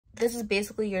This is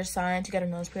basically your sign to get a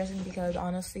nose piercing, because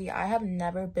honestly, I have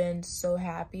never been so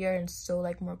happier and so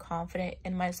like more confident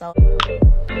in myself.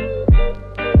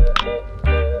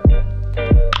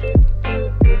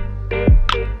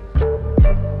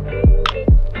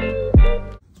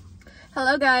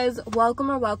 Hello guys,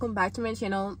 welcome back to my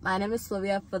channel. My name is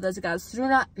Silvia. For those of you guys who do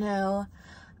not know,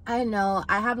 I know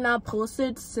I have not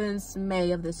posted since May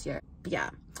of this year. But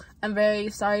yeah, I'm very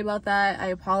sorry about that. I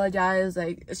apologize.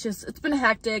 Like, it's been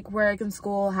hectic. Work and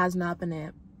school has not been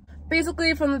it.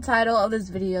 Basically, from the title of this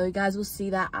video, you guys will see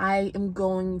that I am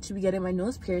going to be getting my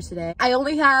nose pierced today. I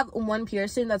only have one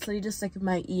piercing, that's literally just like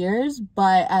my ears,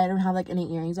 but I don't have like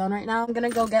any earrings on right now. I'm gonna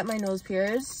go get my nose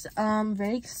pierced.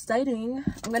 Very exciting.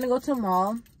 I'm gonna go to a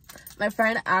mall. My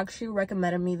friend actually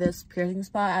recommended me this piercing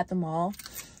spot at the mall,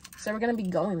 so we're gonna be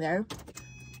going there.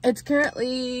 It's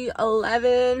currently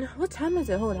 11. What time is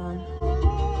it? Hold on.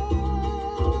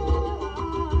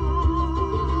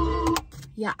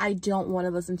 Yeah, I don't want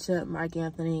to listen to Mark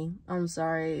Anthony. I'm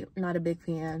sorry, not a big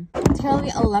fan. It's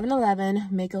currently 11:11.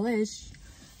 Make a wish.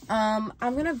 I'm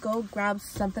gonna go grab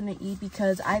something to eat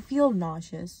because I feel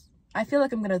nauseous. I feel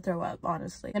like I'm gonna throw up,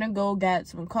 honestly. I'm gonna go get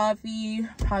some coffee,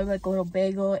 probably like a little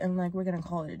bagel, and like we're gonna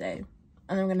call it a day.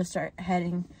 And then we're gonna start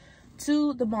heading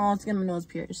to the mall to get my nose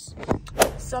pierced.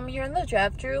 So I'm here in the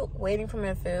drive-thru waiting for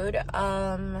my food.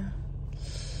 I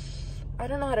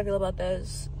don't know how to feel about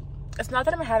this. It's not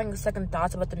that I'm having second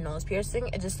thoughts about the nose piercing.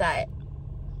 It's just that,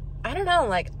 I don't know.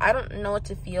 Like, I don't know what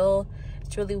to feel.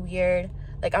 It's really weird.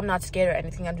 Like, I'm not scared or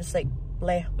anything. I'm just like,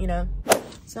 bleh, you know?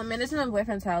 So I'm in this my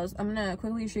boyfriend's house. I'm gonna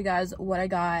quickly show you guys what I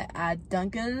got at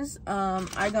Dunkin's.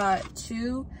 I got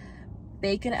 2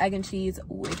 bacon, egg, and cheese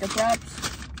wake-up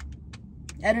wraps.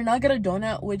 I did not get a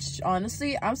donut, which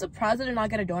honestly, I'm surprised I did not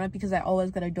get a donut because I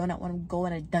always get a donut when I'm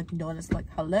going to Dunkin' Donuts. Like,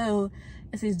 hello,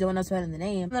 it says donuts right in the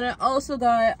name. And then I also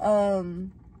got, I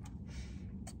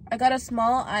got a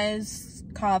small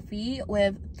iced coffee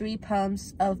with 3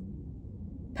 pumps of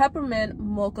peppermint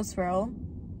mocha swirl.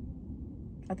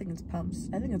 I think it's pumps.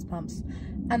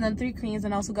 And then 3 creams,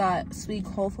 and also got sweet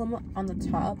cold foam on the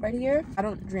top right here. I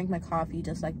don't drink my coffee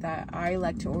just like that. I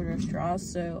like to order straws,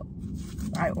 so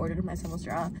I ordered myself a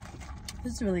straw.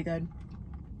 This is really good.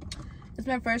 It's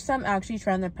my first time actually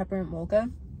trying the peppermint mocha.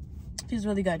 She's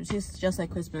really good. She's just like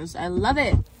Christmas. I love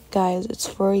it. Guys, it's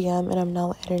 4 a.m. and I'm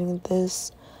now editing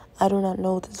this. I do not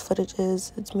know what this footage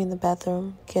is. It's me in the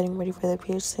bathroom getting ready for the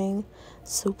piercing.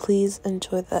 So please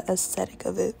enjoy the aesthetic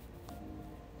of it.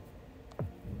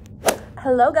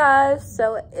 Hello guys.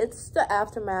 So it's the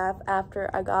aftermath after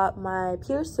I got my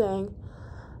piercing.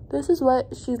 This is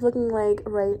what she's looking like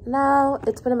right now.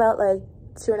 It's been about like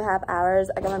 2.5 hours.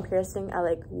 I got my piercing at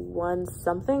like 1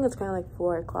 something. It's kind of like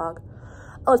 4 o'clock.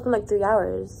 Oh, it's been like 3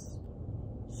 hours.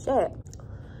 Shit.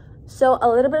 So a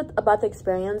little bit about the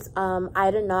experience. I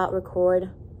did not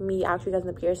record me actually getting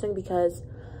the piercing because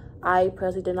I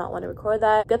personally did not want to record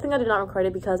that. Good thing I did not record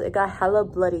it because it got hella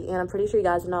bloody, and I'm pretty sure you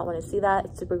guys did not want to see that.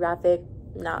 It's super graphic.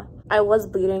 Nah. I was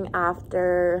bleeding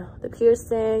after the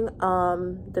piercing.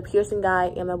 The piercing guy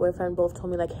and my boyfriend both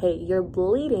told me like, hey, you're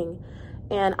bleeding.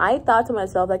 And I thought to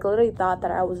myself, like, literally thought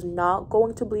that I was not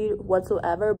going to bleed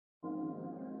whatsoever. I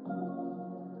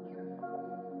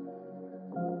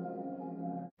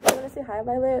want to say hi,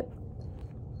 Violet.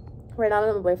 Right now I'm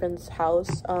at my boyfriend's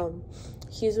house.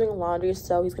 He's doing laundry,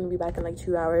 so he's gonna be back in like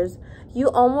 2 hours. You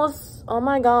almost, oh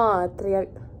my god,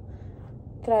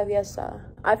 traviesa.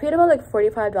 I paid about like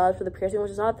 $45 for the piercing,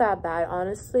 which is not that bad,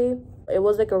 honestly. It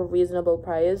was like a reasonable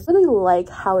price. I really like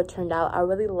how it turned out. I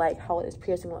really like how this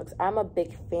piercing looks. I'm a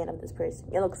big fan of this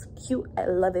piercing. It looks cute. I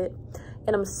love it.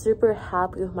 And I'm super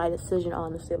happy with my decision,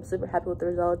 honestly. I'm super happy with the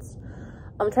results.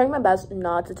 I'm trying my best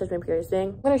not to touch my piercing.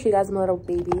 I'm gonna show you guys my little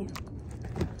baby.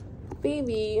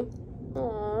 Baby.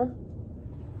 Aww.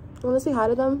 You wanna say hi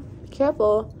to them? Be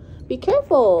careful. Be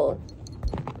careful.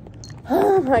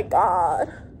 Oh my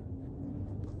god.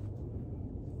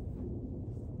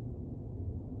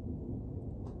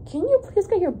 Can you please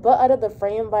get your butt out of the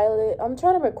frame, Violet? I'm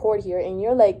trying to record here and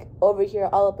you're like over here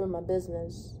all up in my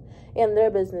business. And their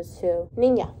business too.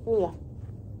 Niña, niña.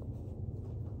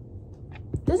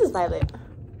 This is Violet.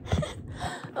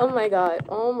 Oh my god.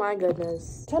 Oh my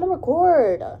goodness. I'm trying to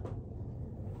record.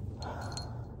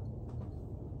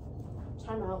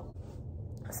 Time out.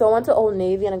 So I went to Old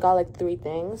Navy and I got like 3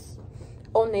 things.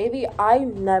 Old Navy, I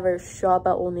never shop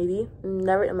at Old Navy.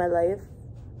 Never in my life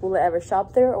will I ever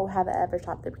shop there or have I ever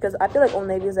shopped there, because I feel like Old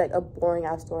Navy is like a boring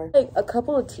ass store. Like a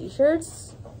couple of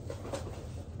t-shirts,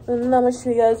 and I'm gonna show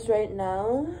you guys right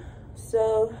now.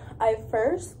 So I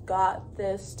first got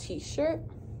this t-shirt.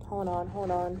 Hold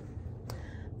on.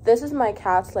 This is my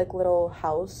cat's like little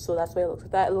house, so that's why it looks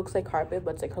like that. It looks like carpet,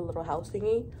 but it's like her little house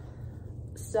thingy.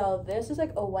 So this is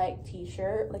like a white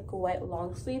t-shirt, like a white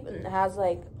long sleeve, and it has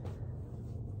like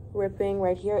ripping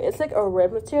right here. It's like a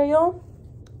rib material.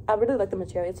 I really like the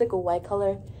material. It's like a white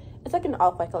color. It's like an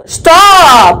off-white color.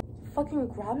 Stop fucking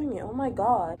grabbing it. Oh my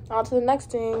god. On to the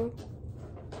next thing.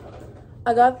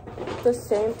 I got the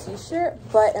same t-shirt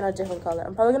but in a different color.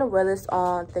 I'm probably gonna wear this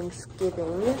on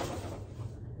Thanksgiving.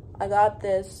 I got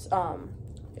this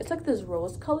it's like this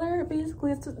rose color.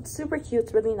 Basically it's super cute.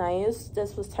 It's really nice.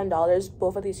 This was $10.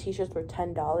 Both of these t-shirts were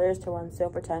 $10. They were on sale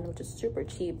for $10, which is super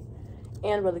cheap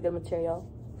and really good material.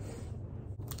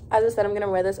 As I said, I'm gonna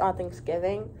wear this on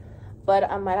Thanksgiving, but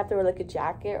I might have to wear like a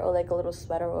jacket or like a little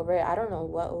sweater over it. I don't know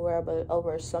what I'll wear, but I'll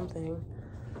wear something.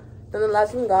 Then the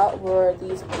last thing I got were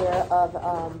these pair of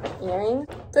earrings.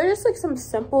 They're just like some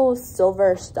simple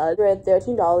silver studs. They're at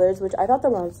 $13, which I thought they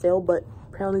were on sale, but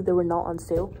apparently they were not on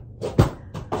sale.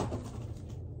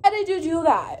 Why did you do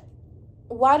that?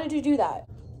 Why did you do that?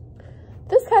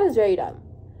 This cat is very dumb.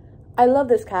 I love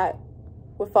this cat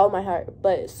with all my heart,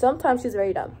 but sometimes she's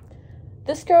very dumb.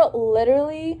 This girl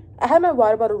literally, I had my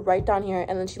water bottle right down here,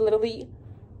 and then she literally,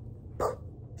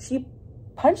 she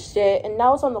punched it, and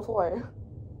now it's on the floor.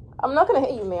 I'm not gonna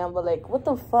hit you, ma'am, but like, what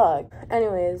the fuck?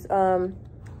 Anyways,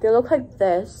 they look like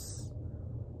this.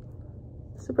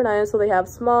 Super nice. So they have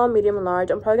small, medium, and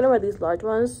large. I'm probably gonna wear these large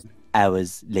ones.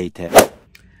 Hours later.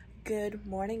 Good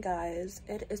morning, guys.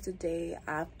 It is the day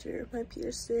after my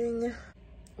piercing.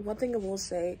 One thing I will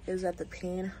say is that the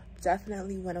pain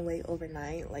definitely went away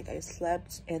overnight. Like, I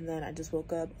slept and then I just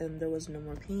woke up and there was no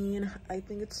more pain. I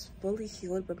think it's fully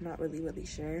healed, but I'm not really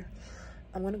sure.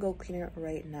 I'm gonna go clean it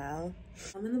right now.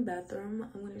 I'm in the bathroom.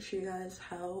 I'm gonna show you guys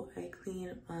how I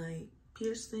clean my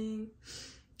piercing.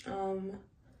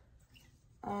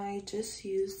 I just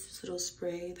used this little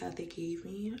spray that they gave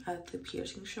me at the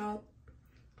piercing shop,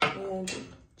 and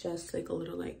just like a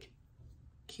little like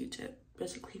Q-tip,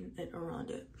 just to clean it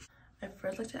around it. I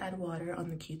first like to add water on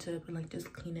the Q-tip and like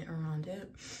just clean it around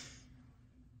it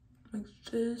like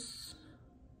this.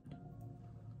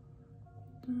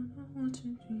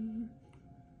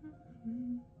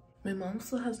 My mom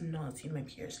still has not seen my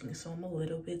piercing, so I'm a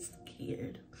little bit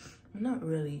scared. I'm not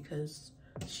really, because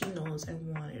she knows I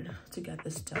wanted to get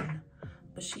this done,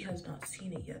 but she has not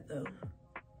seen it yet though.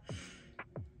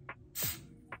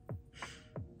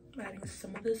 I'm adding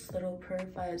some of this little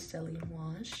purified saline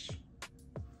wash.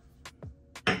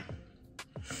 I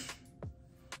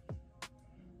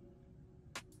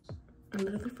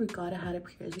literally forgot I had a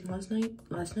piercing last night.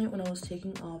 Last night when I was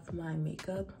taking off my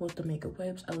makeup with the makeup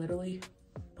wipes, I literally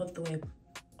put the wipe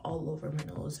all over my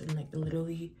nose, and like it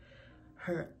literally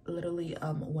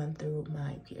went through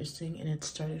my piercing and it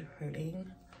started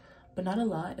hurting, but not a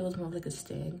lot. It was more like a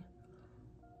sting,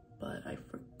 but I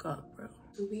forgot, bro.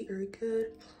 So we are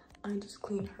good. I just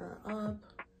cleaned her up.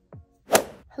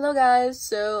 Hello guys,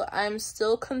 so I'm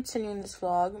still continuing this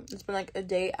vlog. It's been like a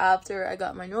day after I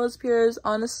got my nose pierced.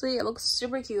 Honestly, it looks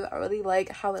super cute. I really like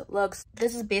how it looks.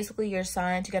 This is basically your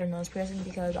sign to get a nose piercing,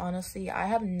 because honestly, I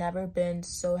have never been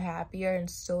so happier and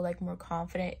so like more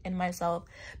confident in myself,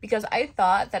 because I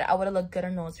thought that I would have looked good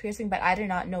on nose piercing, but I did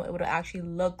not know it would actually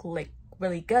look like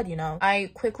really good, you know. I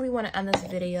quickly want to end this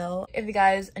video. If you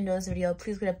guys enjoyed this video,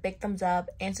 please give it a big thumbs up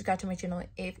and subscribe to my channel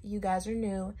if you guys are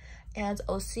new, and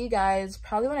I'll see you guys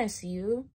probably when I see you